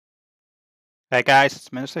Hey guys,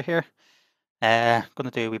 it's Minister here. Gonna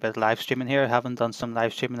do a wee bit of live streaming here. I haven't done some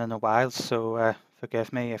live streaming in a while, so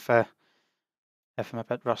forgive me if I'm a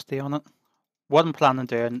bit rusty on it. What I'm planning on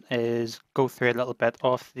doing is go through a little bit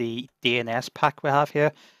of the DNS pack we have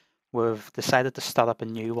here. We've decided to start up a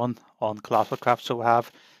new one on Colossal, so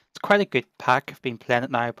it's quite a good pack. I've been playing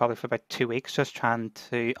it now probably for about 2 weeks, just trying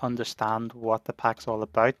to understand what the pack's all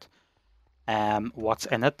about, what's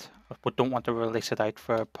in it. We don't want to release it out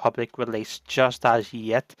for public release just as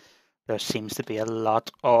yet. There seems to be a lot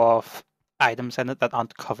of items in it that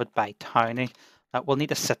aren't covered by Tiny that we'll need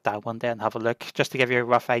to sit down one day and have a look. Just to give you a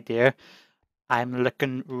rough idea, I'm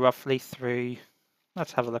looking roughly through,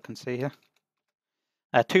 let's have a look and see here.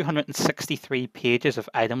 263 pages of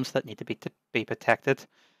items that need to be protected.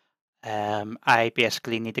 I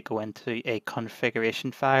basically need to go into a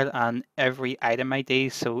configuration file and every item ID,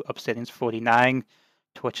 so Obsidian's 49,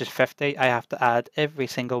 Twitch is 50, I have to add every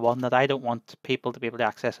single one that I don't want people to be able to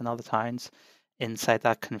access in other towns inside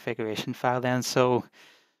that configuration file then. So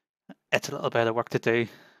it's a little bit of work to do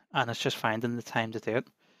and it's just finding the time to do it.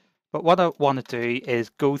 But what I want to do is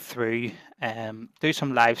go through, do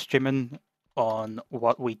some live streaming on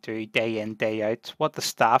what we do day in, day out, what the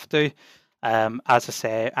staff do. As I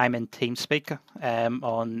say, I'm in TeamSpeak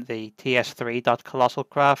on the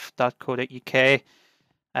ts3.colossalcraft.co.uk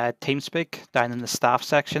TeamSpeak down in the staff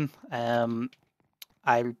section. I'll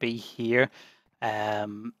be here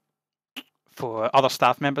for other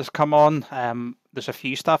staff members come on. There's a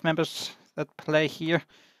few staff members that play here.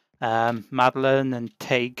 Madeline and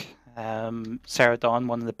Tig, Sarah Dawn,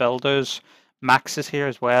 one of the builders. Max is here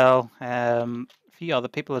as well. A few other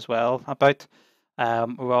people as well about.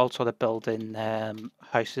 We're all sort of building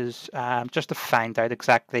houses just to find out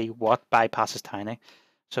exactly what bypasses Tiny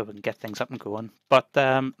so we can get things up and going. But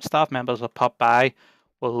staff members will pop by.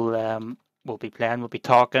 We'll be playing, we'll be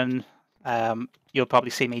talking. You'll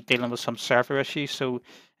probably see me dealing with some server issues. So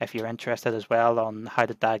if you're interested as well on how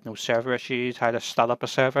to diagnose server issues, how to start up a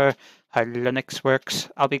server, how Linux works,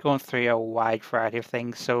 I'll be going through a wide variety of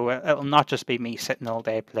things. So it'll not just be me sitting all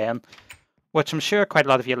day playing, which I'm sure quite a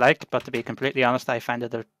lot of you like, but to be completely honest, I find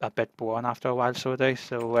it a bit boring after a while, so I do.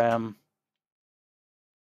 So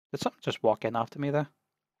did something just walk in after me there?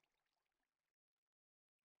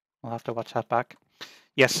 I'll have to watch that back.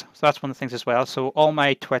 Yes, so that's one of the things as well. So all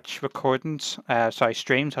my Twitch recordings,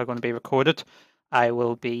 streams are going to be recorded. I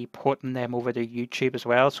will be porting them over to YouTube as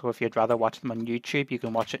well. So if you'd rather watch them on YouTube, you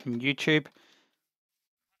can watch it on YouTube.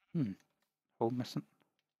 Hole missing.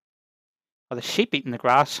 Are the sheep eating the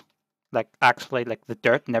grass? Like actually, like the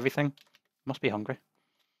dirt and everything? Must be hungry.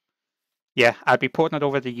 Yeah, I'll be porting it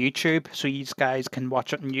over to YouTube so you guys can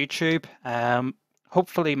watch it on YouTube.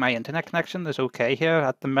 Hopefully my internet connection is okay here.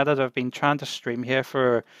 At the minute, I've been trying to stream here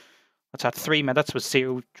for, what's that, 3 minutes with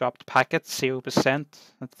 0 dropped packets, 0%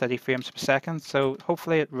 at 30 frames per second. So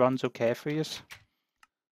hopefully it runs okay for you.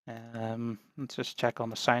 Let's just check on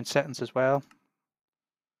the sound settings as well.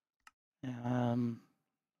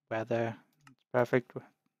 Weather, it's perfect. The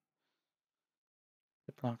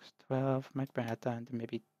block's 12, might bring it down to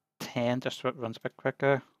maybe 10 just so it runs a bit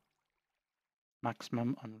quicker.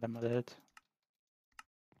 Maximum unlimited.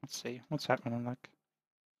 Let's see, what's that running like?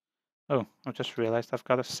 Oh, I just realized I've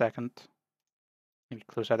got a second. Maybe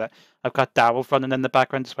close that out. I've got Daryl running in the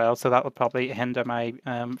background as well, so that will probably hinder my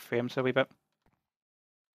frames a wee bit.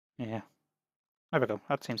 Yeah, there we go.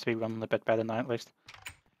 That seems to be running a bit better now at least.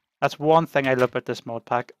 That's one thing I love about this mod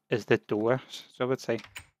pack is the door. So let's see.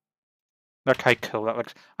 Look how cool that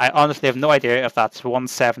looks. I honestly have no idea if that's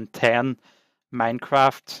 1.7.10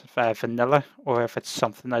 Minecraft vanilla or if it's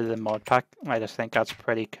something out of the mod pack. I just think that's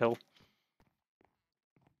pretty cool.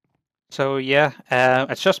 So yeah,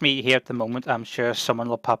 it's just me here at the moment. I'm sure someone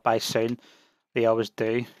will pop by soon. They always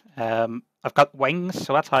do. I've got wings,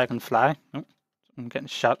 so that's how I can fly. Oh, I'm getting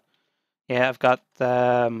shot. Yeah, I've got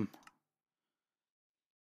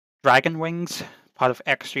dragon wings, part of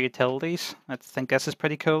extra utilities. I think this is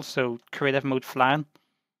pretty cool. So creative mode flying.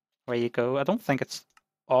 Where you go. I don't think it's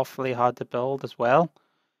awfully hard to build as well.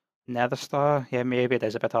 Nether star. Yeah, maybe it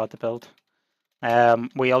is a bit hard to build.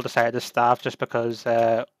 We all decided to staff just because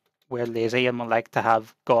we're lazy and we like to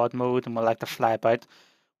have God mode and we like to fly about.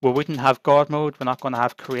 We wouldn't have God mode. We're not going to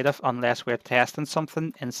have creative unless we're testing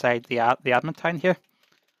something inside the admin town here.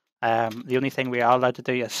 The only thing we are allowed to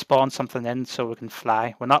do is spawn something in so we can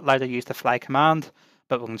fly. We're not allowed to use the fly command,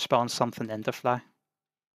 but we can spawn something in to fly.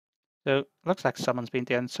 So looks like someone's been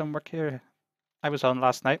doing some work here. I was on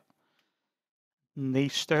last night.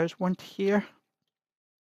 These stairs weren't here.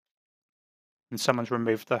 And someone's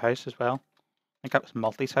removed the house as well. I think that was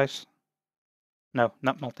Multi's house. No,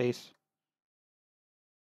 not Multi's.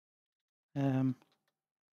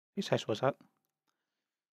 Whose house was that?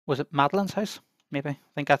 Was it Madeline's house? Maybe. I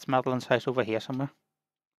think that's Madeline's house over here somewhere.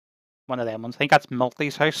 One of them ones. I think that's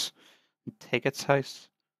Multi's house. Ticket's house.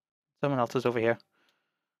 Someone else is over here.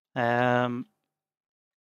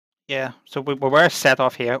 Yeah, so we were set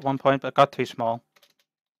off here at one point, but it got too small.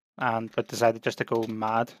 And we decided just to go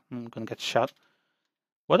mad. I'm going to get shot.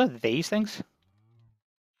 What are these things?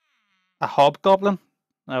 A hobgoblin?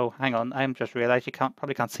 Oh, hang on. I just realised you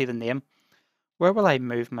probably can't see the name. Where will I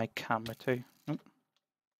move my camera to? Oh,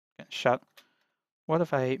 get shot. What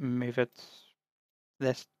if I move it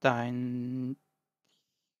this down?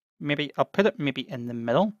 Maybe I'll put it maybe in the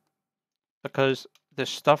middle, because there's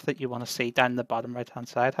stuff that you want to see down the bottom right hand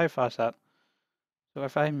side. How far is that? So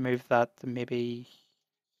if I move that to maybe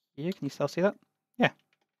here, can you still see that? Yeah,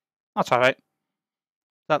 that's alright.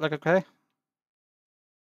 Does that look okay?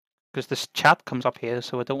 Because this chat comes up here,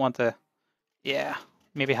 so I don't want to, yeah,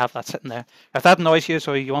 maybe have that sitting there. If that annoys you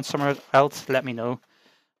or you want somewhere else, let me know.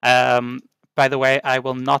 By the way, I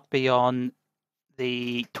will not be on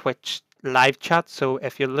the Twitch live chat, so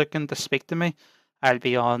if you're looking to speak to me, I'll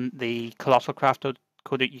be on the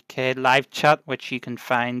colossalcraft.co.uk live chat, which you can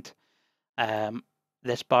find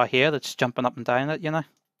this bar here that's jumping up and down it, you know.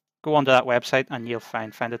 Go onto that website and you'll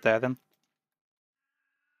find it there then.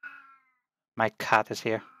 My cat is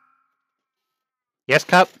here. Yes,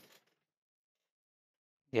 cat?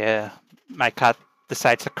 Yeah, my cat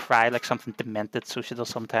decides to cry like something demented, so she does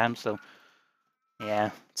sometimes, so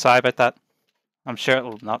yeah, sorry about that. I'm sure it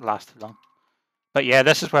will not last too long. But yeah,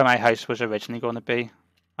 this is where my house was originally going to be.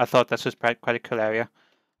 I thought this was quite a cool area.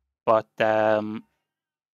 But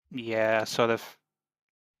yeah, sort of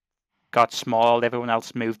got small. Everyone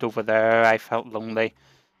else moved over there. I felt lonely.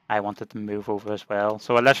 I wanted to move over as well.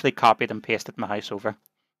 So I literally copied and pasted my house over.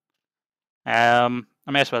 I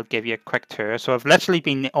may as well give you a quick tour. So I've literally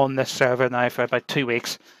been on this server now for about 2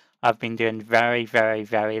 weeks. I've been doing very, very,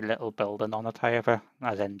 very little building on it, however,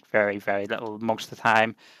 as in very, very little most of the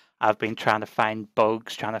time. I've been trying to find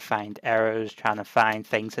bugs, trying to find errors, trying to find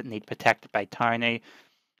things that need protected by Tiny,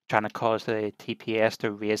 trying to cause the TPS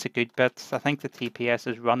to raise a good bit. I think the TPS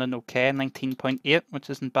is running okay, 19.8,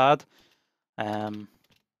 which isn't bad.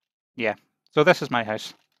 Yeah, so this is my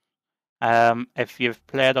house. If you've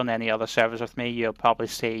played on any other servers with me, you'll probably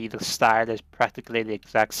see the style is practically the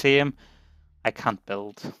exact same. I can't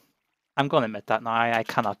build. I'm going to admit that now. I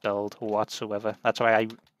cannot build whatsoever. That's why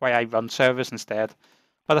I run servers instead.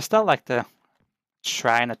 But I still like to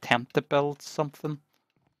try and attempt to build something.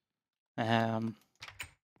 We've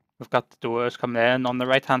got the doors coming in. On the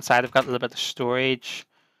right hand side, I've got a little bit of storage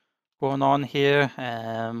going on here.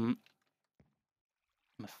 My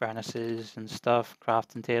furnaces and stuff,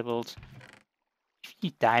 crafting tables.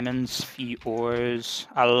 Few diamonds, few ores,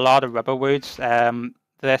 a lot of rubber woods.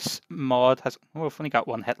 This mod has, oh, we've only got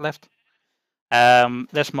one hit left.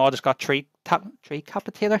 This mod has got tree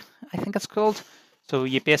capitator, I think it's called. So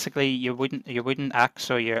you basically your wooden axe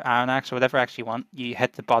or your iron axe or whatever axe you want, you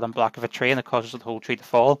hit the bottom block of a tree and it causes the whole tree to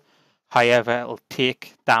fall. However, it'll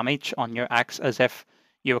take damage on your axe as if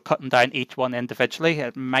you were cutting down each one individually.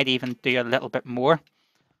 It might even do a little bit more.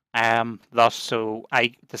 Thus, so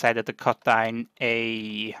I decided to cut down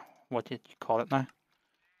a, what did you call it now?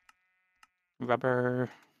 Rubber.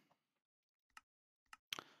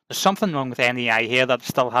 There's something wrong with NEI here that I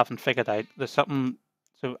still haven't figured out. There's something,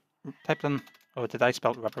 so type in, oh, did I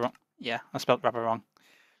spell rubber wrong? Yeah, I spelled rubber wrong.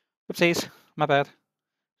 Oopsies, my bad.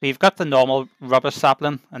 So you've got the normal rubber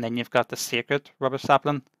sapling, and then you've got the sacred rubber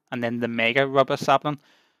sapling, and then the mega rubber sapling.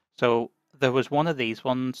 So there was one of these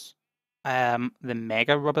ones, the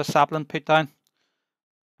mega rubber sapling put down.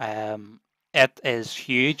 It is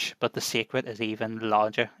huge, but the sacred is even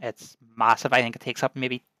larger. It's massive. I think it takes up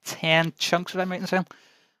maybe 10 chunks, if I'm right in saying.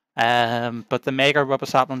 But the mega rubber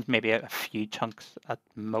saplings, maybe a few chunks at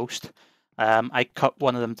most. I cut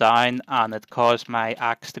one of them down and it caused my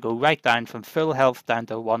axe to go right down from full health down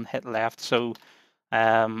to 1 hit left. So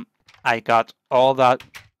I got all that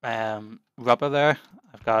rubber there.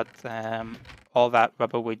 I've got all that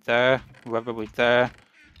rubber wood there, rubber wood there.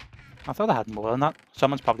 I thought I had more than that.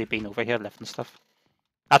 Someone's probably been over here lifting stuff.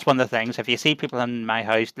 That's one of the things. If you see people in my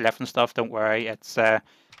house lifting stuff, don't worry. It's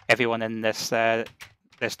everyone in this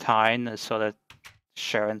this town is sort of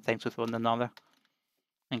sharing things with one another.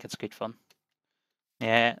 I think it's good fun.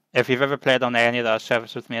 Yeah, if you've ever played on any of those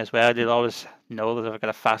servers with me as well, you'll always know that I've got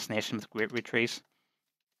a fascination with greatwood trees.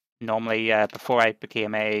 Normally, before I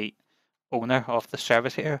became a owner of the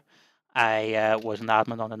service here, I was an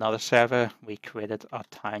admin on another server. We created a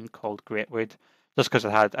town called Greatwood, just because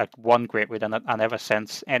it had one Greatwood in it, and ever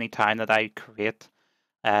since, any town that I create,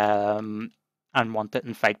 and want to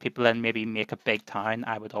invite people in, maybe make a big town,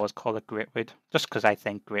 I would always call it Greatwood, just because I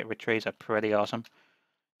think Greatwood trees are pretty awesome.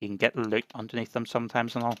 You can get loot underneath them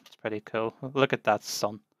sometimes and all. It's pretty cool. Look at that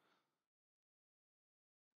sun.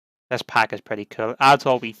 This pack is pretty cool. Adds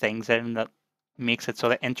all wee things in that makes it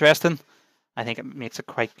sort of interesting. I think it makes it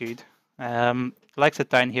quite good. Likes it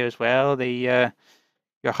down here as well. The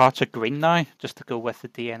your hearts are green now, just to go with the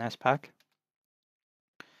DNS pack.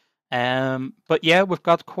 But yeah, we've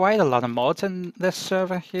got quite a lot of mods in this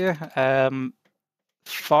server here.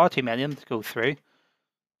 Far too many to go through,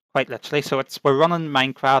 quite literally. So we're running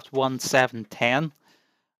Minecraft 1.7.10.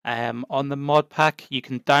 On the mod pack, you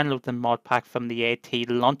can download the mod pack from the AT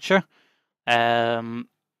launcher. I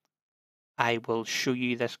will show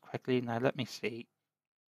you this quickly. Now let me see.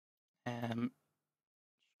 Screen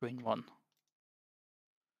one.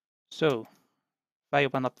 So if I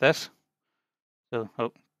open up this,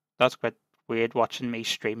 oh, that's quite weird watching me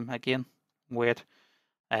stream again. Weird.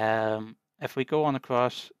 If we go on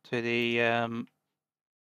across to the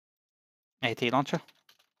AT launcher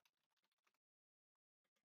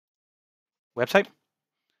website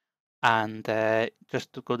and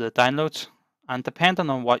just to go to the downloads, and depending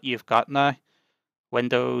on what you've got now,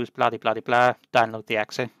 Windows, blah blah blah blah, download the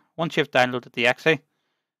exe. Once you've downloaded the exe,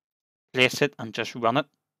 place it and just run it.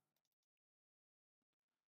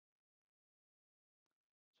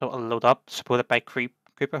 So it'll load up, supported by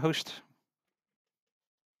Creeperhost.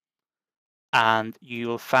 And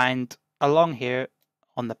you'll find along here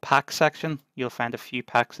on the pack section, you'll find a few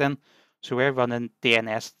packs in. So we're running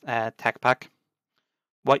DNS tech pack.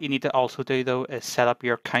 What you need to also do though is set up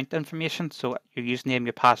your account information. So your username,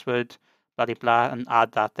 your password, blah blah blah, and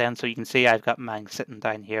add that then. So you can see I've got mine sitting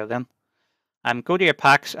down here then. Go to your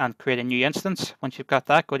packs and create a new instance. Once you've got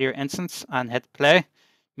that, go to your instance and hit play.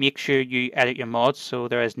 Make sure you edit your mods so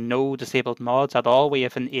there is no disabled mods at all. We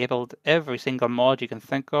have enabled every single mod you can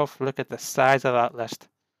think of. Look at the size of that list.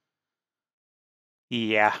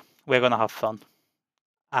 Yeah, we're going to have fun.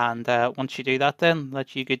 And once you do that then,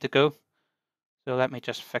 that's you good to go. So let me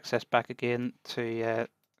just fix this back again to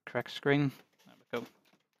correct screen. There we go.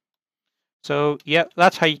 So yeah,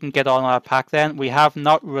 that's how you can get on our pack then. We have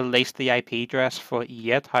not released the IP address for it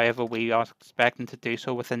yet. However, we are expecting to do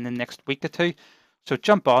so within the next week or two. So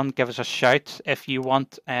jump on, give us a shout if you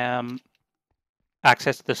want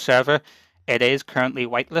access to the server. It is currently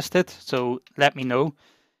whitelisted, so let me know.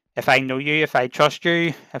 If I know you, if I trust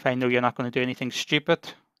you, if I know you're not going to do anything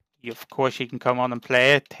stupid, of course you can come on and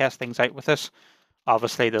play it, test things out with us.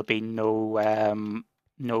 Obviously there'll be no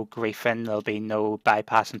griefing, there'll be no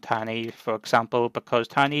bypassing Tiny, for example, because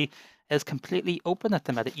Tiny is completely open at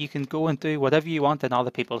the minute. You can go and do whatever you want in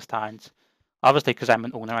other people's towns. Obviously, because I'm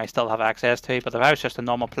an owner, I still have access to it, but if I was just a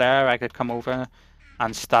normal player, I could come over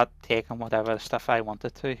and start taking whatever stuff I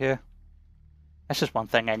wanted to here. This is one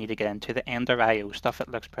thing I need to get into, the Ender IO stuff. It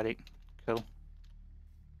looks pretty cool.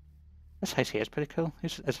 This house here is pretty cool.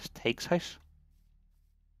 Is this Take's house?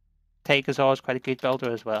 Take is always quite a good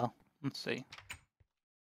builder as well. Let's see.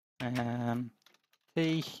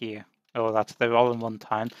 See here. Oh, they're all in one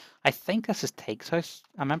town. I think this is Take's house.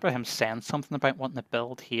 I remember him saying something about wanting to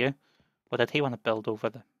build here. Or did he want to build over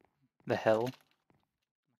the hill? Not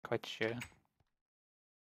quite sure.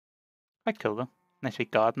 Quite cool though. Nice wee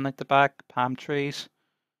garden at the back, palm trees.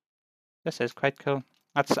 This is quite cool.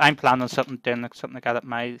 I'm planning on doing something like that at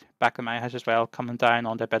my back of my house as well, coming down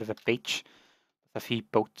onto a bit of a beach with a few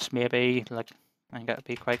boats maybe. I think that'd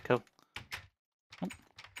be quite cool. Oh.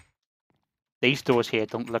 These doors here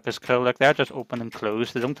don't look as cool. Like they're just open and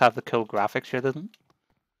closed. They don't have the cool graphics here, they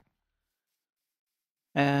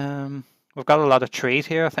don't. We've got a lot of trees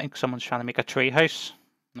here. I think someone's trying to make a tree house.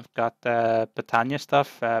 We've got Botania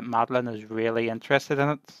stuff. Madeline is really interested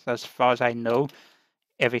in it. As far as I know,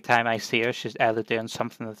 every time I see her, she's either doing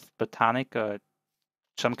something with botanic or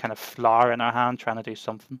some kind of flower in her hand, trying to do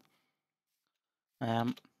something.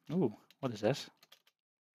 Ooh, what is this?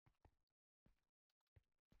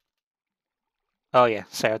 Oh yeah,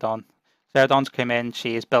 Sarah Dawn. Sarah Dawn's come in.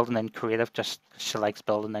 She is building in creative, just she likes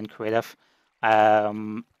building in creative.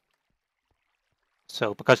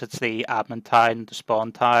 So because it's the admin town, the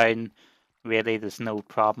spawn town, really there's no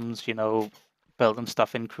problems, building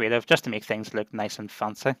stuff in creative just to make things look nice and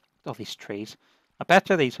fancy. All these trees. I bet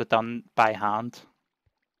you these were done by hand.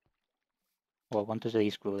 Well, when do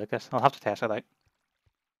these grow like this? I'll have to test it out.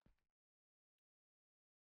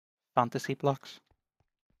 Fantasy blocks.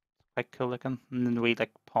 Quite cool looking. And then the wee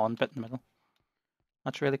pond bit in the middle.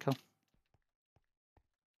 That's really cool.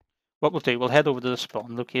 What we'll do, we'll head over to the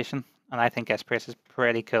spawn location, and I think this place is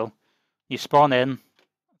pretty cool. You spawn in,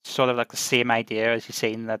 it's sort of like the same idea as you've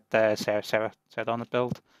seen that Sarah on the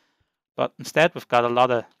build. But instead, we've got a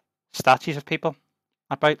lot of statues of people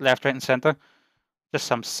about left, right, and centre. Just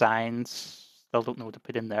some signs. Still don't know what to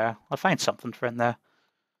put in there. I'll find something for in there.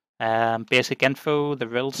 Basic info, the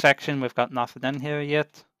rules section. We've got nothing in here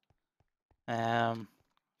yet. A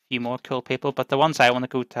few more cool people, but the ones I want to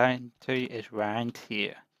go down to is round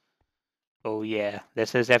here. Oh yeah,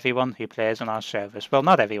 this is everyone who plays on our servers. Well,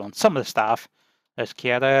 not everyone. Some of the staff. There's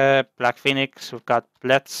Kiara, Black Phoenix. We've got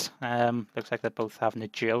Blitz. Looks like they're both having a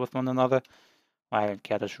duel with one another. While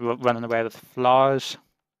Kiara's running away with flowers.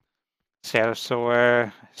 Sarah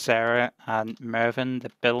Sower, Sarah, and Mervyn,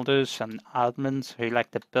 the builders and admins who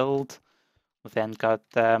like to build. We've then got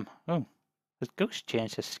oh, has Ghost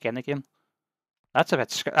changed his skin again? That's a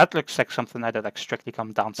bit. That looks like something out of like Strictly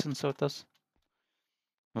Come Dancing, so it does.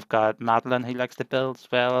 We've got Madeline who likes to build as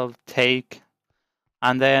well. Take,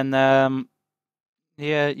 and then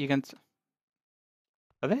yeah, you can.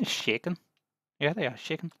 Are they shaking? Yeah, they are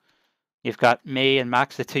shaking. You've got me and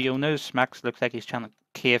Max, the two owners. Max looks like he's trying to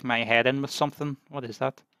cave my head in with something. What is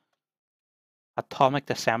that? Atomic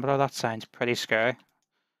December. That sounds pretty scary.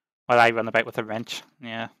 Well, I run about with a wrench.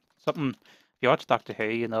 Yeah, something. If you watch Doctor Who,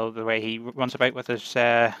 you know the way he runs about with his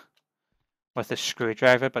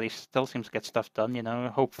screwdriver, but he still seems to get stuff done. You know,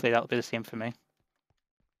 hopefully that'll be the same for me.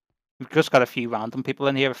 We've just got a few random people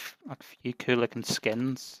in here, a few cool looking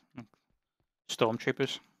skins,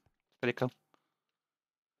 stormtroopers. Pretty cool.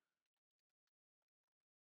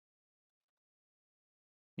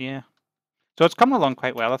 Yeah. So it's coming along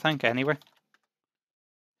quite well, I think. Anyway,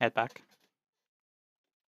 head back.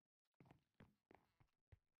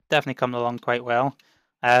 Definitely coming along quite well.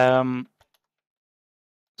 So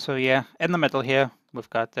yeah, in the middle here, we've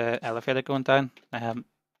got the elevator going down.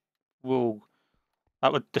 Whoa,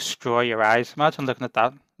 that would destroy your eyes. Imagine looking at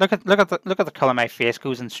that. Look at the color my face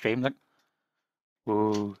goes in stream. Look.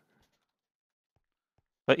 Whoa.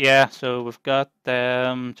 But yeah, so we've got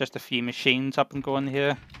just a few machines up and going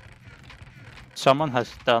here. Someone has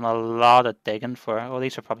done a lot of digging for. Oh,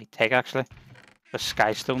 these are probably TIG actually. The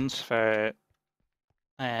Skystones for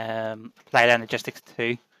Applied Energistics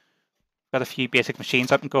 2. Got a few basic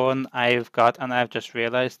machines up and going. I've just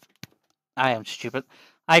realised I am stupid.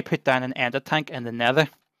 I put down an ender tank in the nether.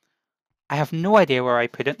 I have no idea where I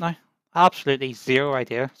put it now. Absolutely zero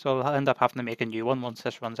idea. So I'll end up having to make a new one once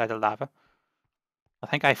this runs out of lava. I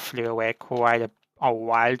think I flew away quite a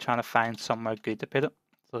while trying to find somewhere good to put it.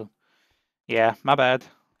 So yeah, my bad.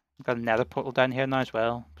 I've got a nether portal down here now as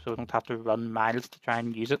well, so we don't have to run miles to try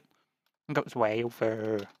and use it. I think it was way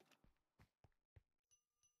over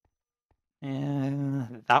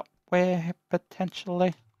that way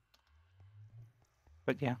potentially.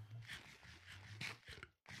 But yeah.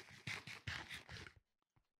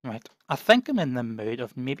 Right. I think I'm in the mood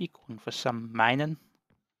of maybe going for some mining.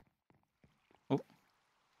 Oh.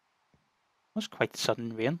 That was quite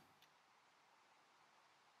sudden rain.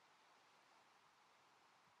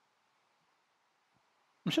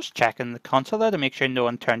 I'm just checking the console there to make sure no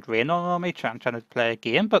one turned rain on me trying to play a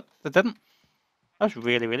game, but they didn't. That was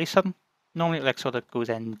really, really sudden. Normally it like sort of goes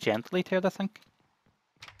in gently to it, I think.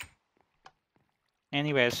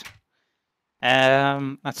 Anyways.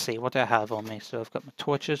 Let's see, what do I have on me? So I've got my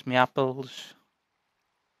torches, my apples.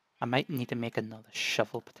 I might need to make another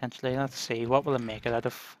shovel potentially. Let's see, what will I make it out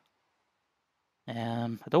of? I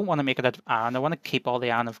don't want to make it out of iron. I want to keep all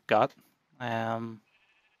the iron I've got.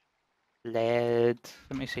 Lead.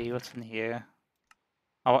 Let me see what's in here.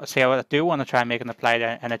 I do want to try and make an applied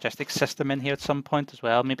energetic system in here at some point as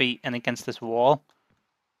well. Maybe in against this wall,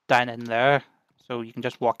 down in there, so you can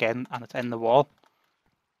just walk in and it's in the wall.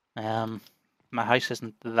 My house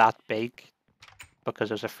isn't that big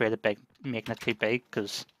because I was afraid of making it too big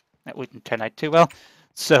because it wouldn't turn out too well.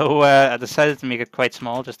 So I decided to make it quite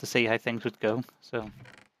small just to see how things would go. So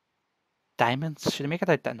diamonds. Should I make it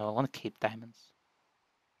out? No, I want to keep diamonds.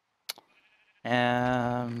 Do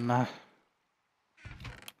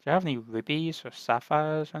you have any rubies or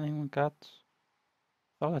sapphires or anything like that?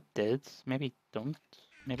 Thought I did. Maybe don't.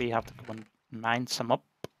 Maybe you have to go and mine some up.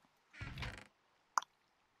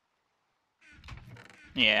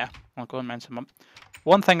 Yeah, I'll go and mine some up.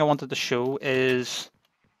 One thing I wanted to show is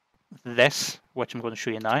this, which I'm going to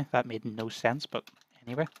show you now. That made no sense, but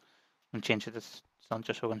anyway, I'm changing this sun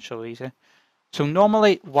just so I can show easier. So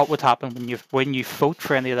normally, what would happen when you vote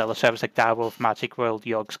for any of the other servers like Direwolf, Magic World,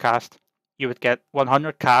 Yogscast, you would get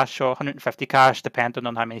 100 cash or 150 cash, depending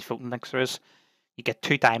on how many voting links there is. You get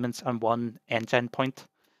 2 diamonds and 1 engine point.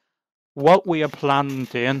 What we are planning on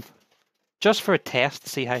doing, just for a test to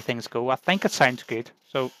see how things go, I think it sounds good.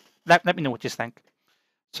 So let me know what you think.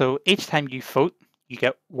 So each time you vote, you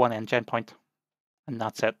get 1 engine point, and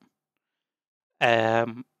that's it.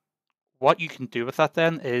 what you can do with that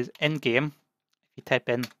then is in game, if you type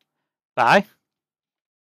in buy,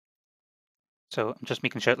 so I'm just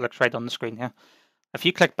making sure it looks right on the screen here. If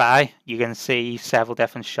you click buy, you can see several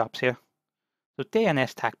different shops here. So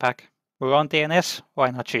DNS Tac Pack. We're on DNS,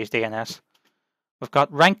 why not choose DNS? We've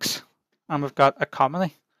got ranks and we've got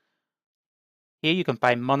economy. Here you can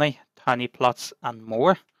buy money, tiny plots and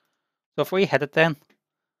more. So if we hit it then,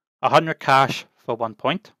 100 cash for 1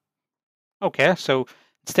 point. Okay, so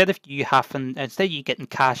instead of you getting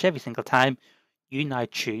cash every single time, you now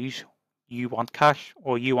choose you want cash,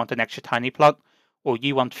 or you want an extra tiny plot, or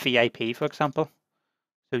you want VIP, for example.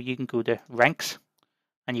 So you can go to ranks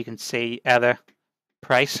and you can see either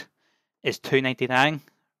price is $2.99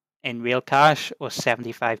 in real cash or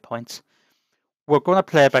 75 points. We're going to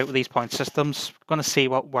play about with these point systems. We're going to see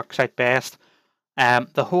what works out best.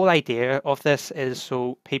 The whole idea of this is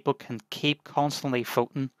so people can keep constantly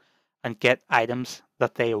voting and get items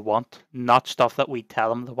that they want, not stuff that we tell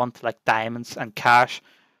them they want, like diamonds and cash.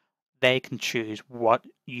 They can choose what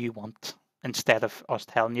you want instead of us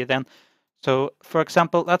telling you then. So, for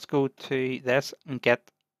example, let's go to this and get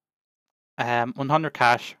 100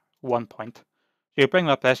 cash, 1 point. So you bring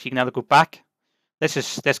up this, you can either go back.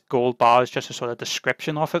 This gold bar is just a sort of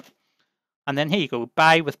description of it. And then here you go,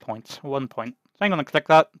 buy with points, 1 point. So I'm going to click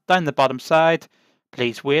that down the bottom side.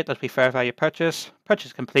 Please wait as we verify your purchase.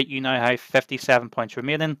 Purchase complete, you now have 57 points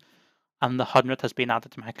remaining, and the 100 has been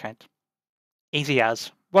added to my account. Easy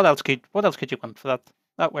as. What else could you want for that?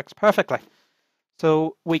 That works perfectly.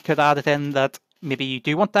 So we could add it in that maybe you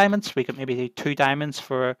do want diamonds. We could maybe do 2 diamonds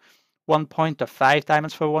for 1 point or 5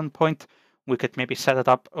 diamonds for 1 point. We could maybe set it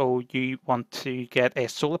up. Oh, you want to get a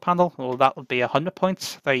solar panel? Well, that would be 100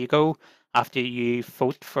 points. There you go. After you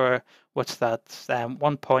vote for what's that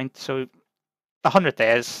 1 point, so 100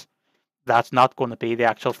 days. That's not going to be the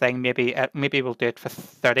actual thing. Maybe we'll do it for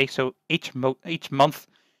 30. So each month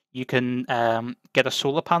you can get a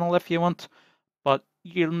solar panel if you want, but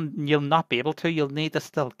you'll not be able to. You'll need to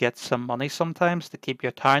still get some money sometimes to keep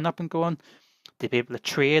your town up and going, to be able to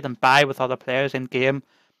trade and buy with other players in game.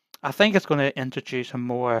 I think it's going to introduce a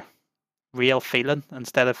more real feeling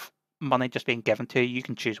instead of money just being given to you. You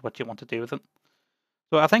can choose what you want to do with it.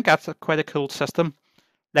 So I think that's quite a cool system.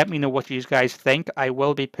 Let me know what you guys think. I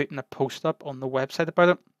will be putting a post up on the website about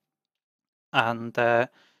it, and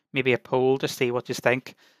maybe a poll to see what you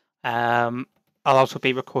think. I'll also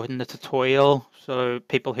be recording the tutorial so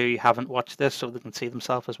people who haven't watched this so they can see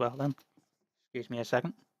themselves as well then. Excuse me a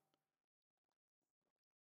second.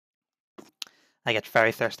 I get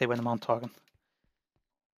very thirsty when I'm on talking.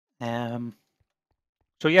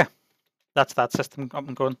 So yeah, that's that system up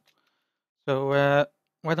and going. So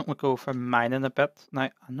why don't we go for mining a bit? Now,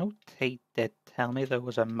 I know T did tell me there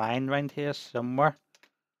was a mine around here somewhere.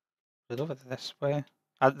 Is it over this way?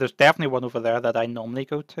 There's definitely one over there that I normally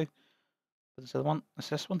go to. But is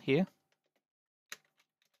this one here?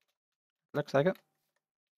 Looks like it.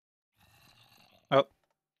 Oh,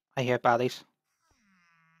 I hear baddies.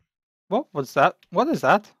 What was that? What is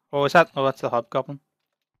that? Oh, that's the hobgoblin.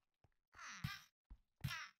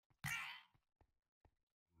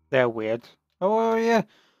 They're weird. Oh, yeah.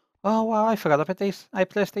 Oh, wow, I forgot about these. I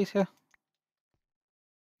placed these here.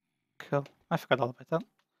 Cool. I forgot all about that.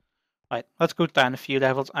 Right, let's go down a few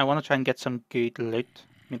levels. I want to try and get some good loot.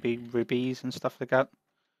 Maybe rubies and stuff like that.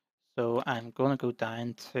 So I'm going to go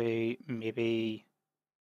down to maybe...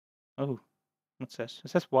 Oh, what's this?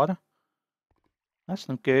 Is this water? That's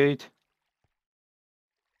not good.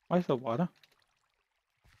 Why is there water?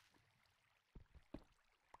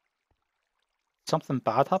 Something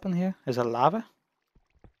bad happened here? Is it lava?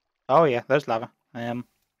 Oh yeah, there's lava.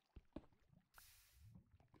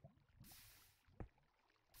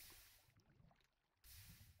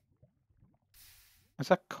 Is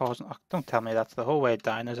that causing... Oh, don't tell me that's the whole way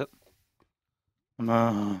down, is it?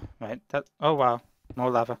 Right, oh wow,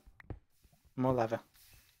 more lava. More lava.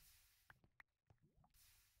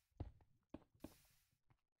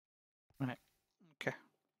 Right, okay.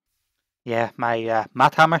 Yeah, my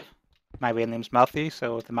mat hammer. My real name's Matthew,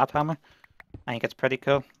 so the mat hammer. I think it's pretty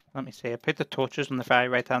cool. Let me see. I put the torches on the very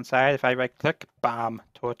right hand side. If I right click, bam,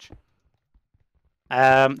 torch.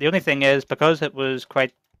 The only thing is, because it was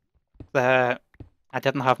quite I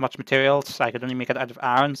didn't have much materials, I could only make it out of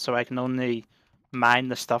iron, so I can only mine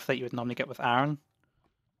the stuff that you would normally get with iron.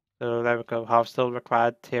 So there we go. Have still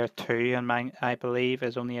required tier 2, and mine, I believe,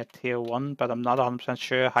 is only a tier 1, but I'm not 100%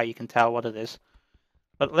 sure how you can tell what it is.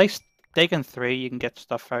 But at least digging 3, you can get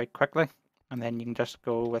stuff very quickly, and then you can just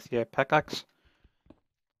go with your pickaxe.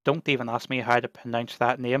 Don't even ask me how to pronounce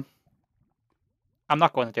that name. I'm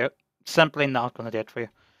not going to do it. Simply not going to do it for you.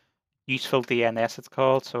 useful DNS it's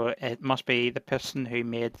called, so it must be the person who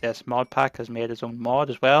made this mod pack has made his own mod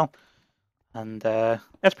as well, and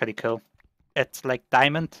it's pretty cool. It's like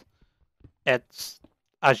diamond. It's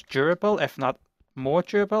as durable, if not more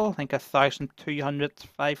durable. I think 1,200,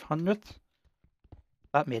 500.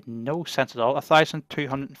 That made no sense at all.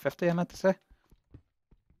 1,250, I meant to say.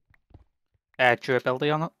 Durability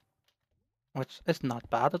on it, which is not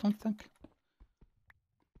bad, I don't think.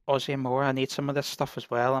 Aussie more, I need some of this stuff as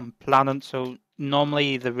well. I'm planning, so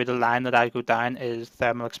normally the route of line that I go down is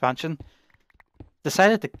thermal expansion.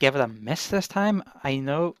 Decided to give it a miss this time. I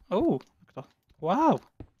know. Oh, wow.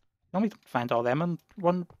 Normally don't find all them in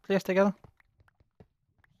one place together.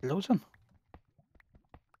 Loads of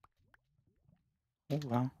them. Oh,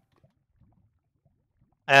 wow.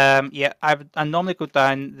 Yeah, I normally go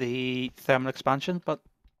down the thermal expansion, but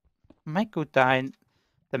I might go down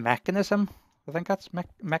the mechanism. I think that's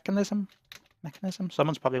mechanism.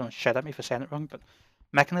 Someone's probably going to shit at me for saying it wrong, but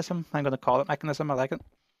mechanism. I'm going to call it mechanism. I like it.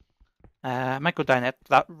 I might go down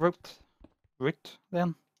that route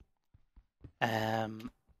then. I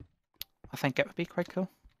think it would be quite cool.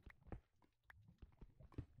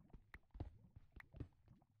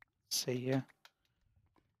 Let's see here.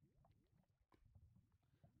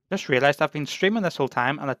 Just realised I've been streaming this whole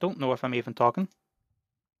time and I don't know if I'm even talking.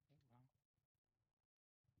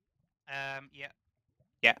 Yeah.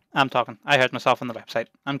 Yeah, I'm talking. I heard myself on the website.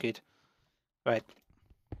 I'm good. Right.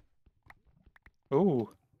 Ooh.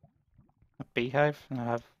 A beehive?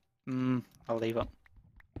 I'll leave it.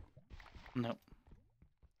 No.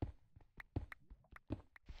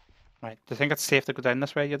 Right. Do you think it's safe to go down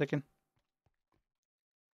this way yet again?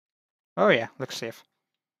 Oh yeah, looks safe.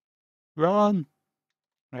 Run!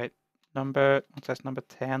 Right. What's this? Number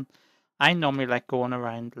 10. I normally like going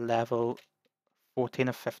around level 14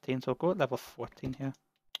 or 15, so I'll go at level 14 here.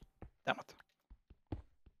 Damn it.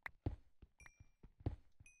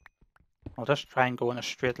 I'll just try and go in a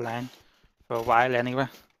straight line for a while anyway.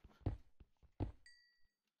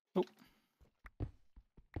 Oh.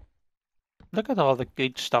 Look at all the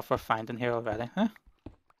good stuff we're finding here already, huh?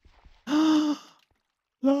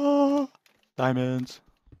 No! Diamonds.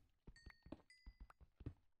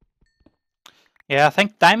 Yeah, I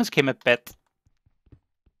think diamonds came a bit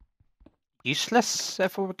useless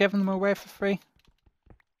if we were giving them away for free.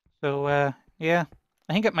 So, yeah,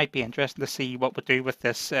 I think it might be interesting to see what we do with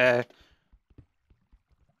this. Get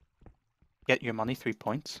your money 3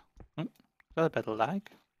 points. Oh, is that a bit of lag?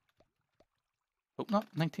 Hope not.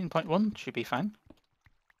 19.1 should be fine.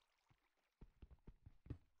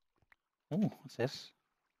 Oh, what's this?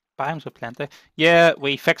 Biomes of Plenty. Yeah,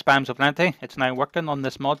 we fixed Biomes of Plenty. It's now working on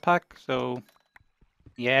this mod pack. So,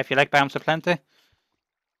 yeah, if you like Biomes of Plenty,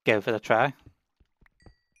 give it a try.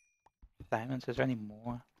 Diamonds, is there any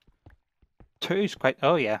more? 2's quite...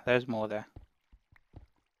 Oh, yeah, there's more there.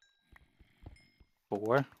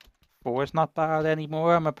 4. 4's not bad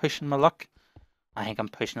anymore. Am I pushing my luck? I think I'm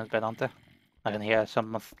pushing it a bit onto. I can hear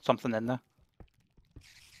something in there.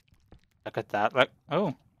 Look at that. Look.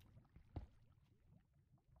 Oh.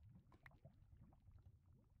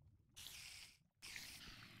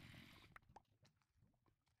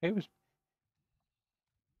 It was...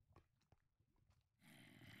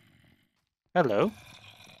 Hello,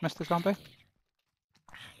 Mr. Zombie.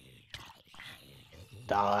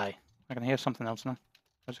 Die. I can hear something else now.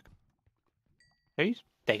 Who's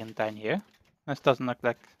digging down here? This doesn't look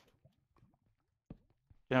like...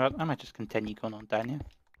 You know what? I might just continue going on down here.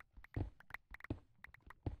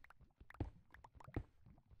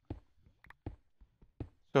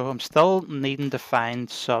 So I'm still needing to find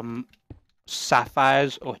some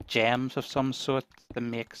sapphires or gems of some sort to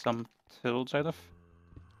make some tools out of.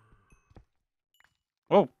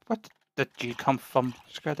 Oh, what did you come from?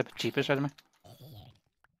 Scared the bejeepers out of me.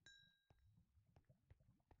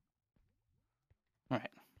 Right.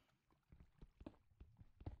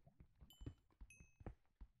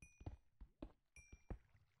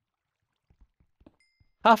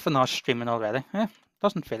 Half an hour streaming already. Yeah,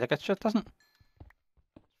 doesn't feel like it shit, doesn't it?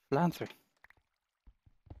 Flying through.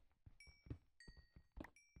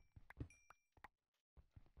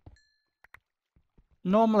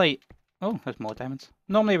 Normally, oh, there's more diamonds.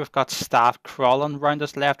 Normally we've got staff crawling around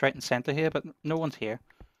us left, right and centre here, but no one's here.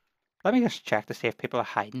 Let me just check to see if people are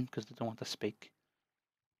hiding because they don't want to speak.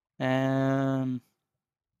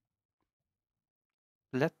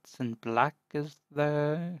 Blitz and Black is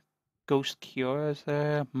there. Ghost Cure is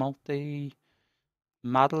there.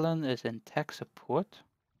 Madeline is in tech support.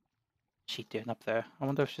 What's she doing up there? I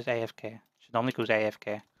wonder if she's AFK. She normally goes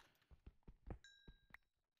AFK.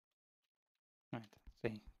 Right, let's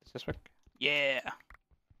see. Does this work? Yeah!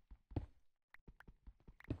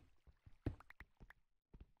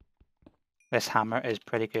 this hammer is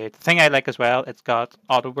pretty good. The thing I like as well, it's got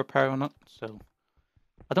auto repair on it, so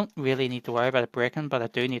I don't really need to worry about it breaking, but I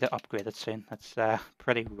do need to upgrade it soon. It's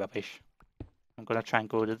pretty rubbish. I'm going to try and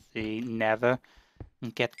go to the Nether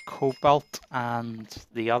and get Cobalt and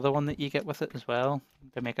the other one that you get with it as well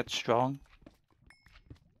to make it strong.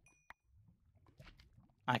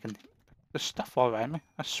 There's stuff all around me.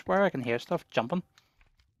 I swear I can hear stuff jumping.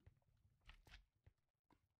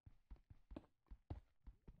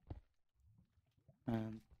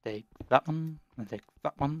 And take that one, and take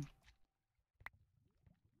that one.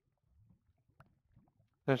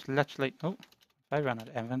 There's literally, oh, if I run out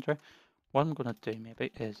of inventory, what I'm going to do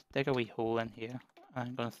maybe is dig a wee hole in here.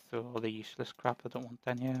 I'm going to throw all the useless crap I don't want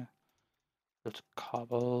down here. There's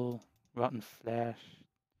cobble, rotten flesh.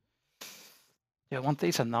 Do I want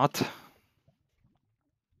these or not?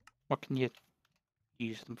 What can you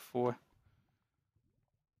use them for?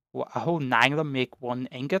 What, a whole 9 of them make 1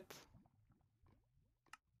 ingot?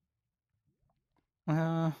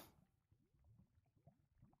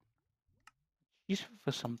 Useful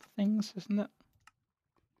for some things, isn't it?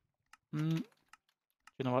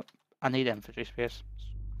 You know what? I need inventory space.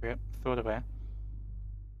 Great, throw it away.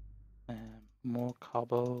 More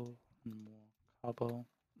cobble, more cobble.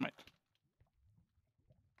 Right.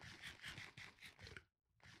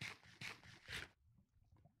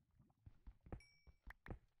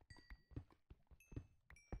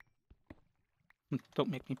 Don't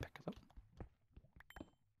make me pick it up.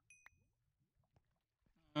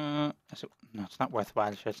 No, it's not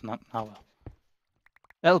worthwhile. It's not. Oh well.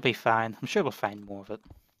 It'll be fine. I'm sure we'll find more of it.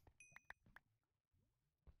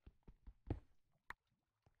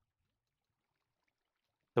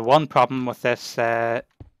 The one problem with this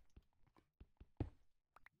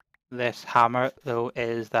this hammer, though,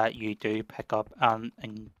 is that you do pick up an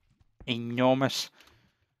enormous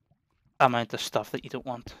amount of stuff that you don't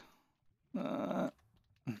want. No,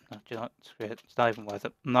 do you know what? Screw it. It's not even worth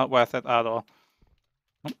it. Not worth it at all.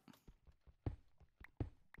 Nope.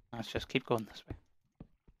 Let's just keep going this way.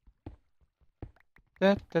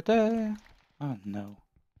 Da, da, da. Oh no.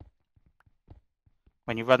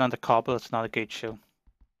 When you run under cobble, it's not a good show.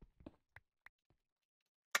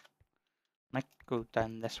 Might go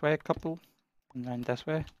down this way a couple, and then this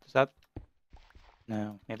way. Does that?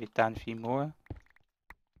 No, maybe down a few more.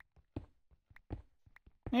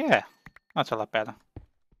 Yeah, that's a lot better.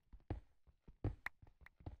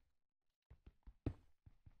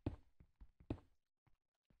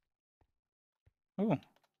 Oh.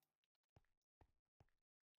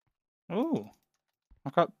 Oh.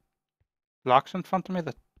 I've got blocks in front of me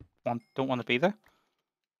that don't want to be there.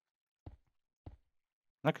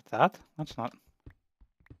 Look at that. That's not...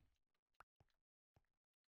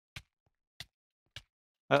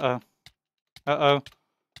 Uh-oh. Uh-oh.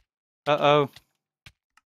 Uh-oh.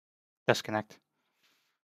 Disconnect.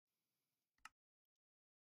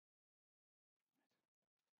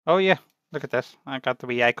 Oh yeah, look at this. I got the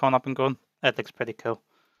wee icon up and going. That looks pretty cool.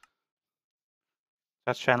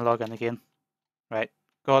 Let's try and log in again. Right.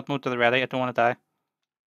 God mode to the ready. I don't want to die.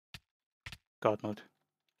 God mode.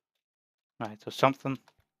 Right, so something...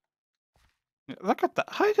 Look at that.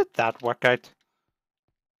 How did that work out?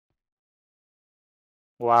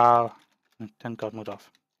 Wow. Turn God mode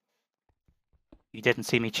off. You didn't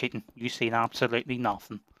see me cheating. You seen absolutely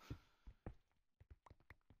nothing.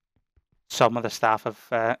 Some of the staff have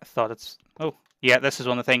thought it's... Oh, yeah, this is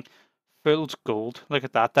one of the things. Fool's gold. Look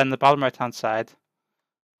at that. Down the bottom right-hand side.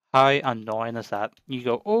 How annoying is that? You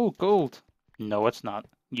go, oh, gold. No, it's not.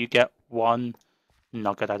 You get 1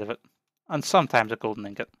 nugget out of it. And sometimes a golden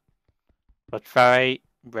ingot. But very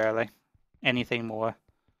rarely anything more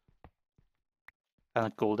than a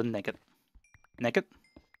golden nugget. Nugget?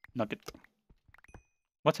 Nugget.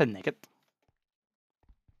 What's a nugget?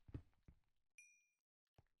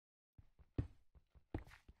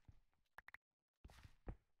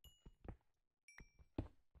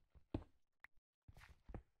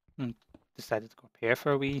 Decided to go up here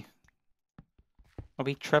for a wee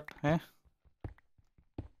trip, eh?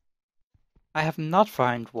 I have not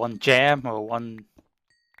found 1 gem or 1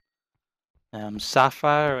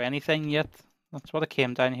 sapphire or anything yet. That's what I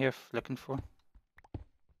came down here looking for.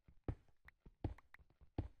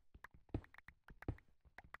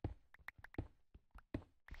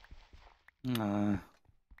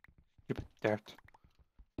 Stupid dirt.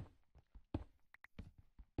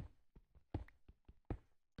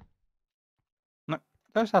 No,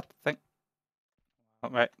 there's that thing. Oh,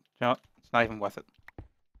 right, you know what? It's not even worth it.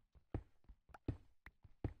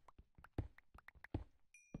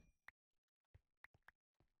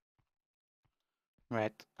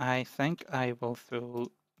 Right, I think I will throw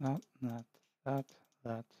that.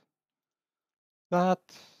 that,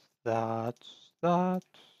 that, that,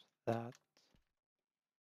 that,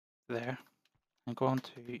 there. I'm going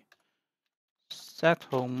to set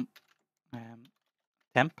home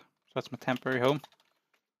temp, so that's my temporary home,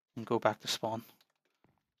 and go back to spawn.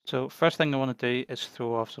 So first thing I want to do is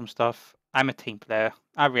throw off some stuff. I'm a team player.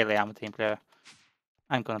 I really am a team player.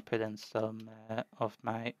 I'm going to put in some of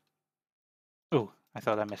my... Oh, I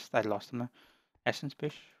thought I lost them there. Essence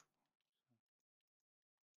bush.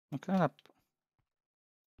 Okay, up.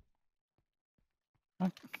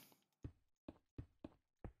 Right.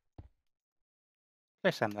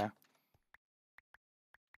 Place them there.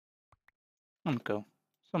 And go.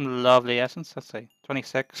 Some lovely essence. Let's see,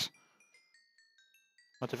 26.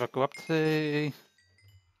 What if I go up to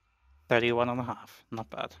 31.5? Not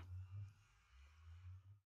bad.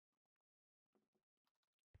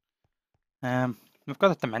 We've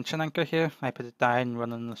got a dimension anchor here. I put it down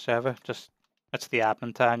running the server. Just it's the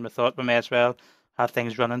admin time. We thought we may as well have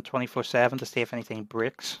things running 24/7 to see if anything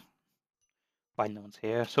breaks. Why no one's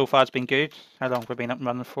here? So far it's been good. How long have we been up and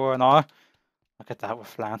running for? An hour. Look at that, we're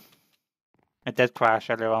flying. It did crash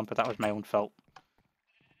earlier on, but that was my own fault.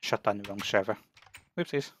 Shut down the wrong server.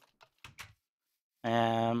 Whoopsies.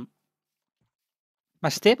 My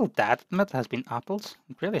stable dad has been apples.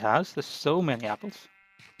 It really has. There's so many apples.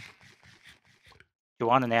 You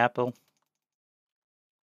want an apple?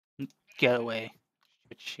 Get away.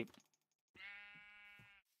 Stupid sheep.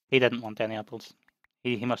 He didn't want any apples.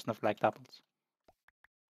 He mustn't have liked apples.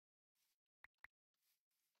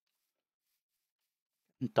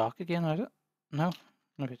 Dark again, is it? No?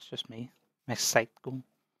 Maybe it's just me. My sight going.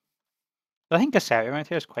 But I think this area around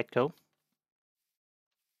here is quite cool.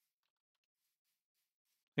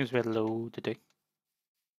 Seems very low to do.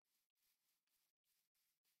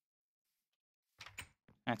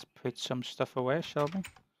 Let's put some stuff away, shall we?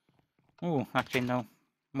 Oh, actually no.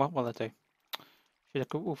 What will I do? Should I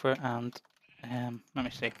go over and let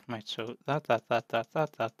me see. Right, so that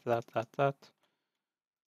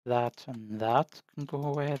and that can go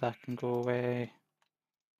away, that can go away.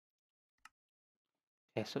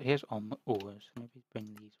 Okay, so here's all my ores. Maybe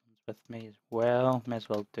bring these ones with me as well. May as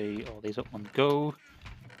well do all these at one go.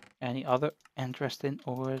 Any other interesting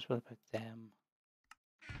ores? What about them?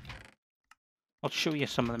 I'll show you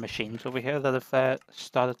some of the machines over here that have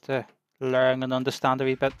started to learn and understand a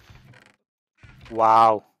wee bit.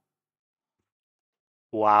 Wow.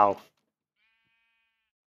 Wow.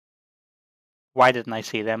 Why didn't I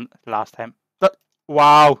see them last time? But,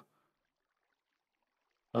 wow.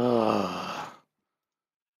 Ugh.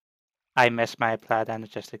 I miss my applied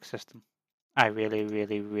energetic system. I really,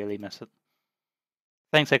 really, really miss it.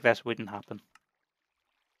 Things like this wouldn't happen.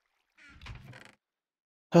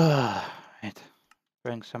 Right.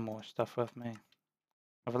 Bring some more stuff with me.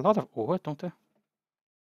 I have a lot of ore, don't I?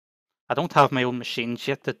 I don't have my own machines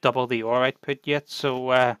yet to double the ore output yet,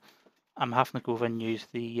 so I'm having to go over and use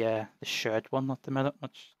the shared one at the minute,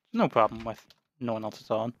 which no problem with. No one else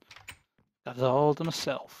is on. Got it all to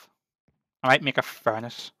myself. I might make a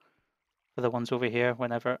furnace for the ones over here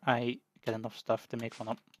whenever I get enough stuff to make one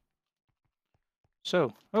up.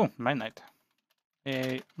 So, oh, mine night.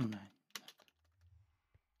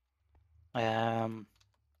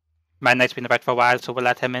 Mine night's been about for a while, so we'll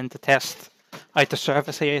let him in to test out the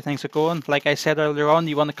server, see how things are going. Like I said earlier on,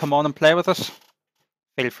 you want to come on and play with us?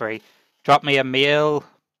 Feel free. Drop me a mail,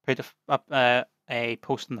 put up a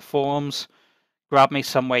post in the forums, grab me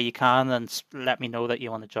somewhere you can, and let me know that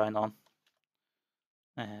you want to join on.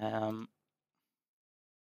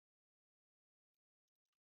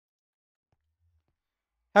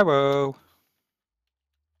 Hello.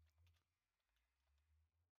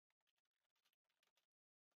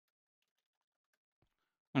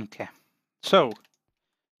 Okay. So,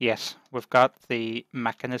 yes, we've got the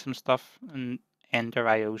mechanism stuff and Ender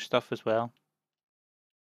IO stuff as well.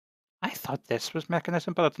 I thought this was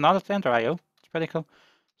mechanism, but it's not. It's Ender IO. It's pretty cool.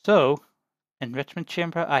 So, enrichment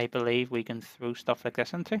chamber, I believe we can throw stuff like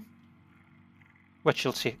this into, which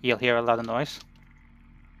you'll hear a lot of noise.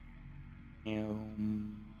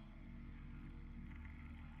 And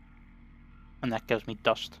that gives me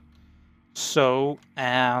dust. So,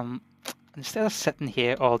 instead of sitting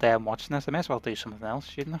here all day and watching this, I may as well do something else,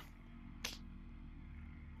 shouldn't I?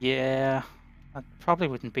 Yeah, that probably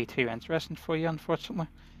wouldn't be too interesting for you, unfortunately.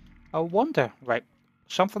 I wonder, right,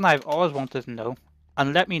 something I've always wanted to know,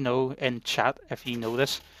 and let me know in chat if you know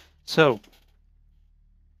this. So,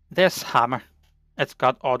 this hammer, it's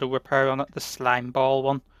got auto repair on it, the slime ball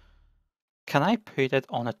one. Can I put it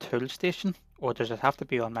on a tool station, or does it have to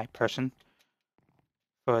be on my person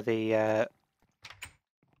for the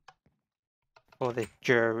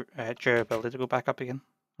durability to go back up again?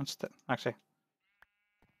 Actually,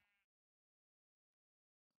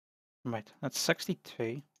 Right, that's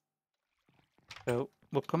 62. So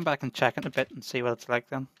we'll come back and check it in a bit and see what it's like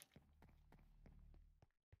then.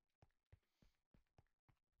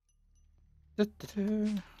 We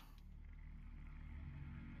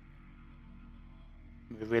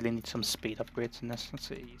really need some speed upgrades in this. Let's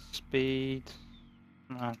see, speed.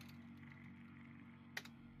 Type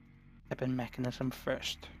in mechanism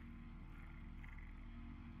first.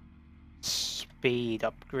 Speed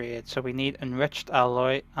upgrade. So we need enriched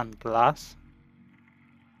alloy and glass.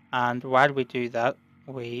 And while we do that,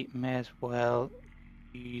 we may as well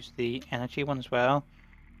use the energy one as well,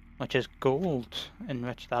 which is gold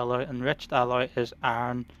enriched alloy. Enriched alloy is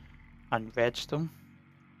iron and redstone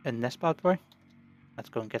in this bad boy. Let's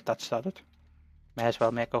go and get that started. May as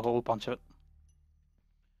well make a whole bunch of it.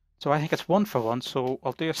 So I think it's 1 for 1, so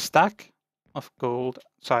I'll do a stack of gold,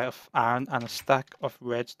 sorry, of iron and a stack of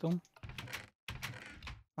redstone.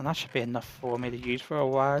 And that should be enough for me to use for a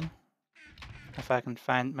while. If I can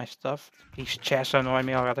find my stuff. These chests are annoying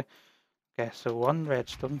me already. Okay, so 1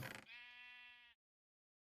 redstone.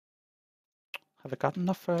 Have I got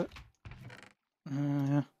enough for it?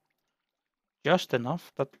 Just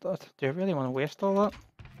enough, but do I really want to waste all that?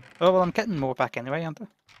 Oh, well, I'm getting more back anyway, aren't I?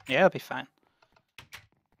 Yeah, it'll be fine.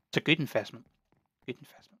 It's a good investment. Good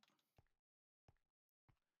investment.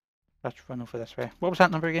 Let's run over this way. What was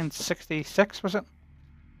that number again? 66, was it?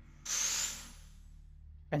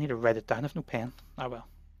 I need to write it down. I've no pen. Oh well.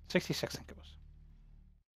 66, I think it was.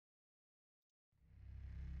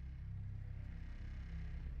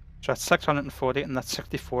 So that's 640 and that's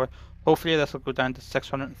 64. Hopefully this will go down to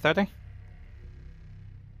 630.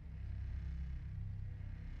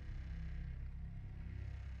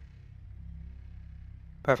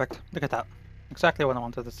 Perfect. Look at that. Exactly what I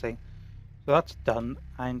wanted to see. So that's done.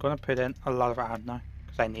 I'm going to put in a lot of iron now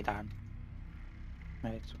because I need iron.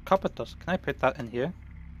 Right, so copper dust. Can I put that in here?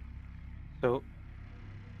 So,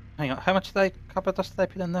 hang on. How much copper dust did I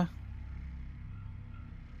put in there?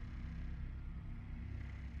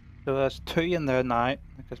 So there's 2 in there now.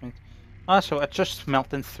 That gives me... so it's just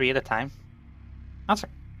melting 3 at a time. That's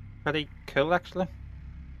pretty cool, actually.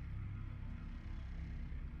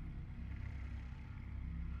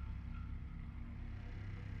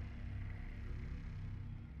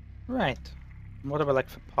 Right. What do I like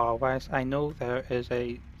for power-wise? I know there is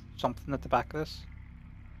something at the back of this.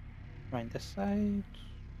 Around this side.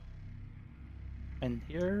 In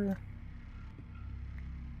here.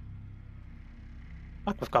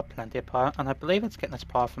 Look, we've got plenty of power, and I believe it's getting its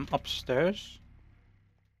power from upstairs.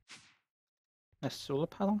 This solar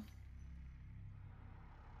panel.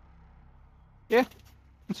 Yeah,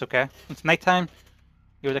 it's okay. It's nighttime.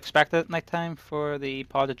 You would expect it at nighttime for the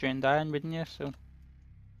power to drain down, wouldn't you? So,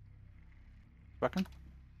 working.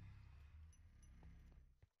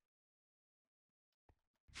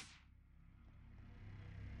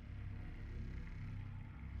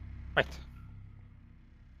 Right.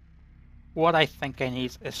 What I think I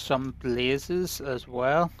need is some blazes as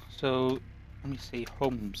well. So, let me see.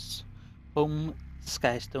 Homes. Home,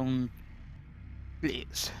 Skystone,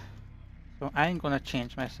 blaze. So I'm going to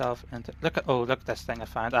change myself into... look at this thing I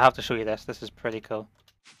found. I have to show you this. This is pretty cool.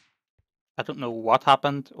 I don't know what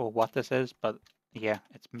happened or what this is, but yeah,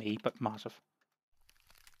 it's me, but massive.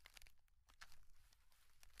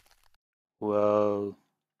 Whoa.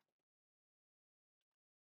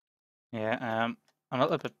 Yeah, I'm a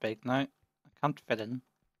little bit big now. I can't fit in.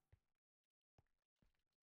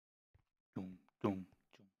 Doom, doom,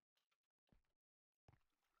 doom.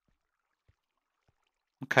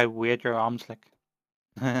 Look how weird your arms look.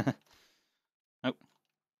 Oh.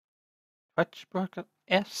 Twitch bracket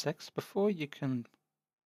F6 before you can...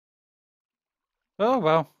 oh,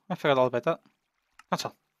 well, I forgot all about that. That's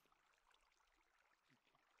all.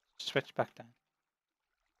 Switch back down.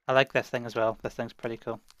 I like this thing as well. This thing's pretty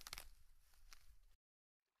cool.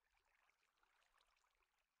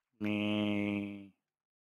 Me.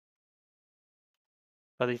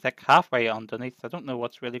 But he's like halfway underneath. I don't know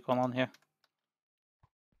what's really going on here.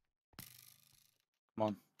 Come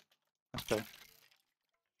on. Let's go.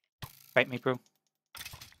 Fight me, bro.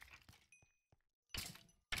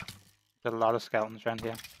 There's a lot of skeletons around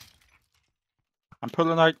here. I'm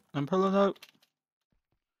pulling out. I'm pulling out.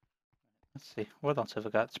 Let's see. What else have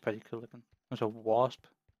I got? It's pretty cool looking. There's a wasp.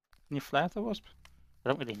 Can you fly with the wasp? I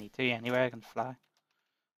don't really need to anyway. I can fly.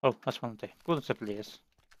 Oh, that's one day. Bullets ablaze.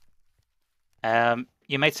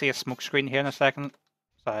 You might see a smoke screen here in a second.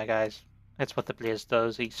 Sorry, guys. That's what the blaze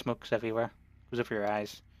does. He smokes everywhere. Goes over your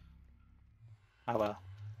eyes. Oh well.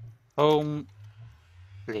 Home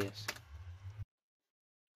blaze.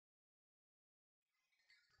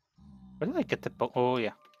 Where did I get the boat? Oh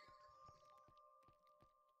yeah.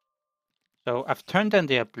 So I've turned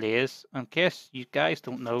into a blaze. In case you guys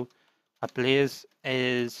don't know, a blaze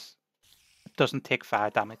doesn't take fire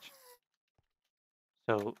damage.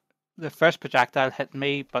 So the first projectile hit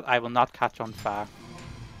me, but I will not catch on fire.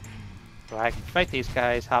 So I can fight these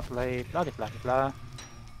guys happily, blah blah blah blah.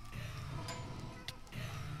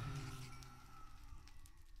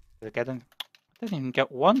 Did I get in? I didn't even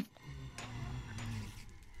get one.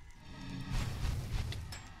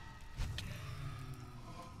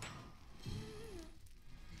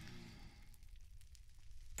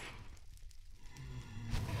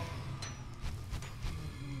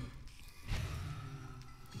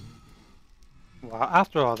 Wow,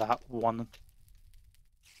 after all that, one.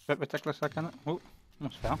 Bit ridiculous, like, innit? Oh,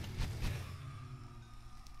 almost fell.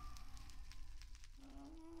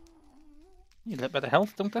 Need a little bit of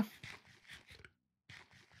health, don't they?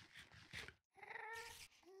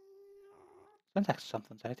 Sounds like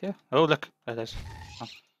something's out here. Oh, look, there it is. Oh.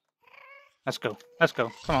 Let's go. Let's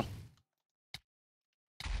go. Come on.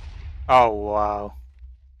 Oh, wow.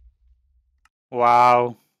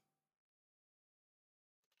 Wow.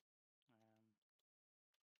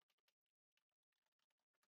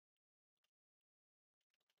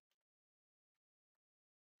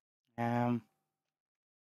 Um,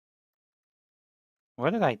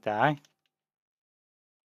 where did I die?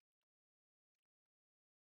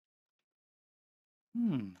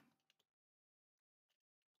 Hmm.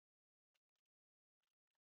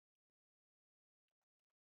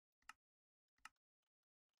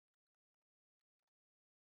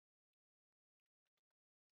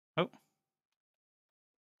 Oh,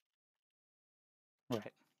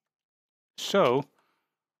 right. So,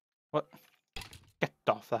 what? Get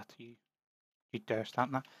off that, you dare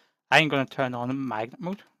stand that. I'm going to turn on magnet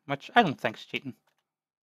mode, which I don't think's cheating,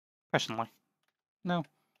 personally. No,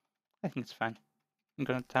 I think it's fine. I'm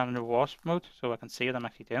going to turn on the wasp mode so I can see what I'm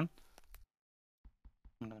actually doing.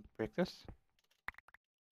 I'm going to break this.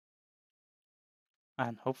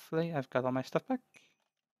 And hopefully I've got all my stuff back.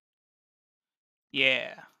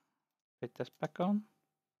 Yeah. Put this back on.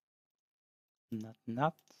 Not,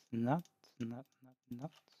 not, not, not, not,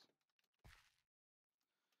 not.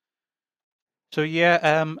 So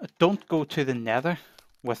yeah, don't go to the nether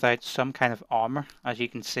without some kind of armor. As you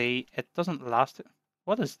can see, it doesn't last.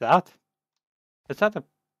 What is that? Is that a,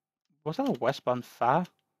 was that a wisp on fire?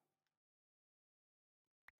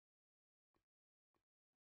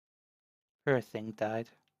 Poor thing died.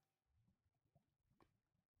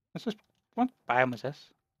 This is, what biome is this?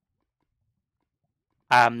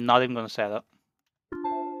 I'm not even going to say that.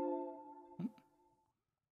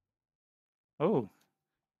 Oh,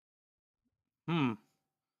 hmm.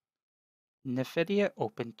 NVIDIA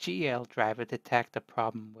OpenGL driver detect a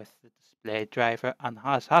problem with the display driver and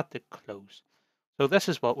has had to close. So this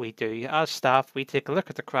is what we do. As staff, we take a look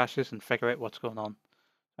at the crashes and figure out what's going on.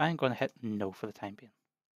 I'm going to hit no for the time being.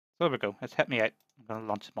 So there we go. It's hit me out. I'm going to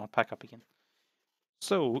launch the mod pack up again.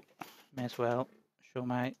 So, may as well show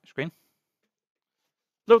my screen.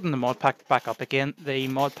 Loading the mod pack back up again. The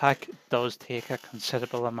mod pack does take a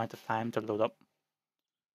considerable amount of time to load up.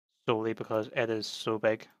 Solely because it is so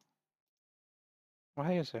big.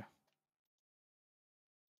 Why is there?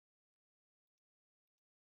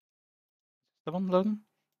 Is the one loading?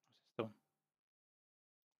 Or is this the one?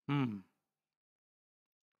 Hmm.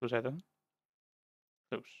 Close out then.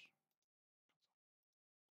 Close.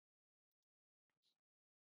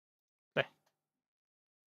 There.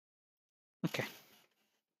 Okay.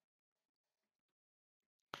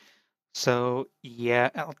 So yeah,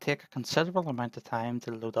 it'll take a considerable amount of time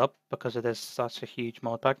to load up because it is such a huge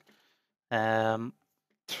mod pack. Um,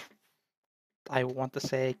 I want to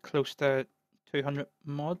say close to 200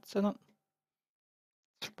 mods in it.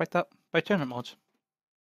 About that, about 200 mods.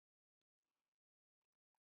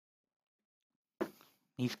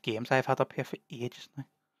 These games I've had up here for ages now.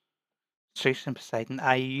 Zeus and Poseidon,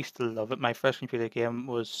 I used to love it. My first computer game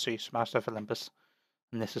was Zeus Master of Olympus,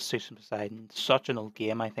 and this is Zeus and Poseidon. Such an old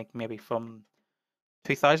game, I think maybe from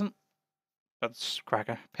 2000. That's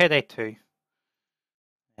cracker. Payday 2.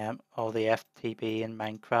 All the FTB and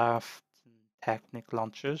Minecraft and Technic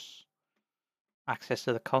launchers. Access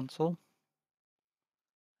to the console.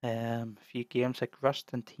 A few games like Rust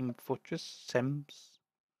and Team Fortress, Sims.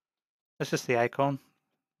 This is the icon.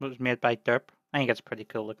 It was made by Derp. I think it's pretty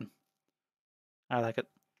cool looking. I like it.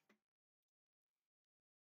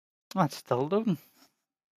 Oh, it's still loading.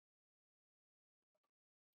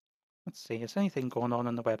 Let's see, is anything going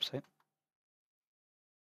on the website?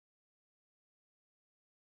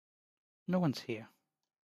 No one's here.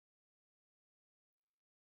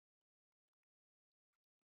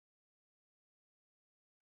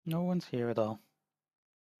 No one's here at all.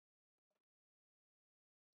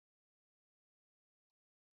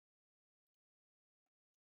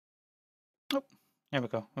 Here we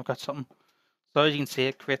go. We've got something. So as you can see,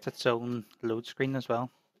 it creates its own load screen as well.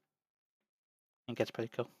 And gets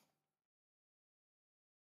pretty cool.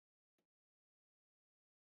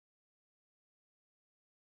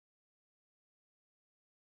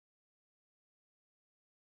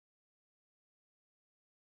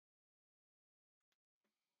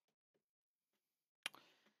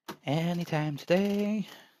 Anytime today.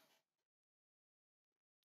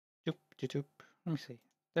 Doop, doop, doop. Let me see.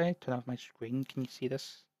 Did I turn off my screen? Can you see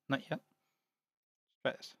this? Not yet. Let's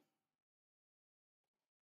try this.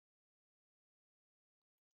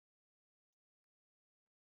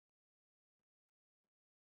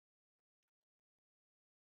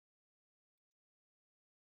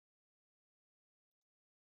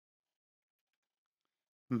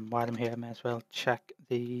 While I'm here, I may as well check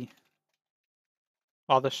the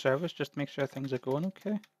other servers just to make sure things are going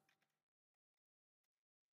okay.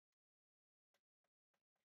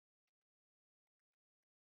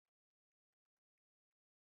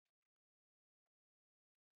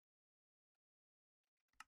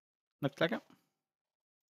 Looks like it.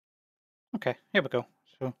 Okay, here we go.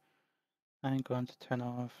 So I'm going to turn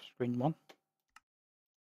off screen 1.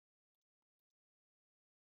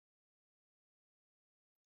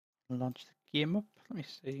 Launch the game up. Let me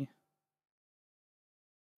see.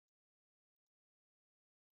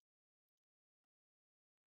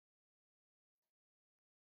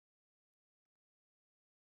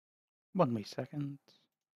 One wee second.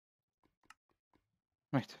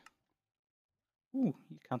 Right. Ooh,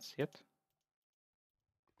 you can't see it.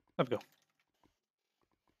 There we go.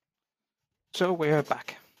 So we're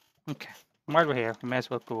back. Okay. While we're here, we may as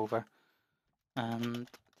well go over and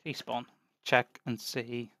despawn. Check and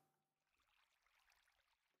see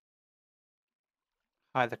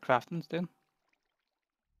how the crafting's doing.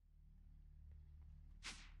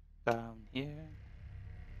 Down here.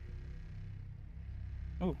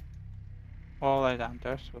 Ooh. All out down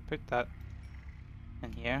there, so we'll put that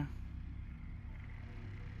in here.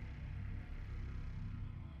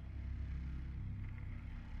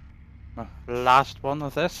 Last one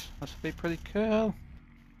of this. This will be pretty cool.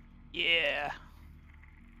 Yeah.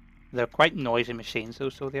 They're quite noisy machines though,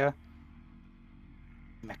 so they are.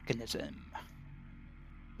 Mechanism.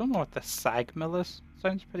 Don't know what the sag mill is.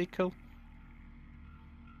 Sounds pretty cool. Do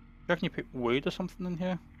you reckon you put wood or something in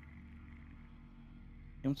here?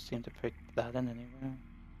 You don't seem to put that in anywhere.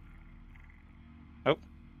 Oh.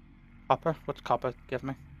 Copper? What's copper give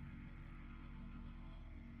me?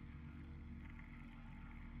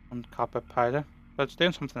 One copper powder. But it's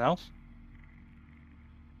doing something else.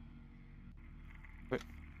 Wait.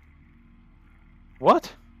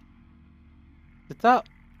 What? Did that?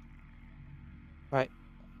 Right.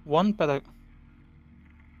 One bit of...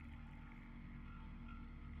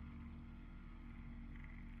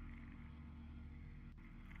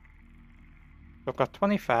 I've got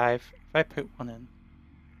 25. If I put one in,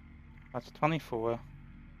 that's 24.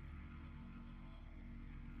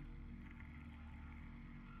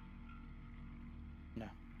 No.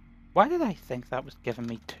 Why did I think that was giving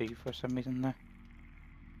me 2 for some reason now?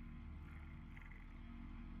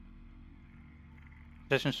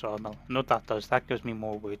 Precision sawmill. I know what that does. That gives me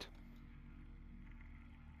more wood.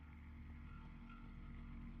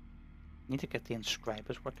 Need to get the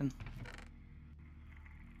inscribers working.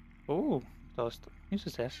 Oh, does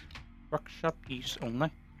uses this. Workshop use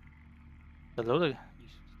only. There's a load of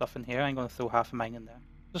stuff in here. I'm going to throw half of mine in there.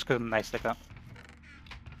 Just because I'm nice like that.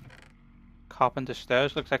 Carpenter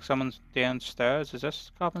stairs. Looks like someone's doing stairs. Is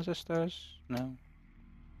this carpenter stairs? No.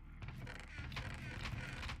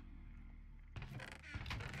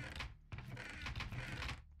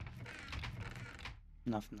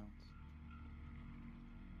 Nothing else.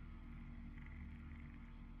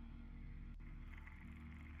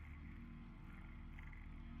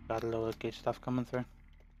 Got a load of good stuff coming through.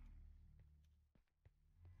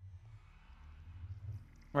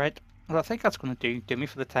 Right. Well, I think that's going to do me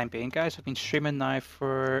for the time being, guys. I've been streaming now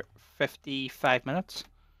for 55 minutes.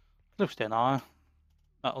 Close to an hour.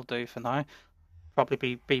 That'll do for now.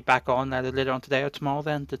 Probably be back on either later on today or tomorrow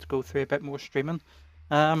then to go through a bit more streaming.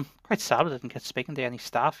 Quite sad I didn't get speaking to any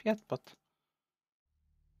staff yet, but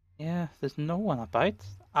yeah, there's no one about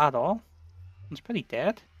at all. It's pretty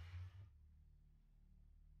dead.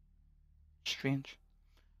 Strange.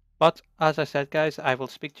 But as I said, guys, I will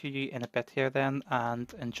speak to you in a bit here then,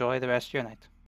 and enjoy the rest of your night.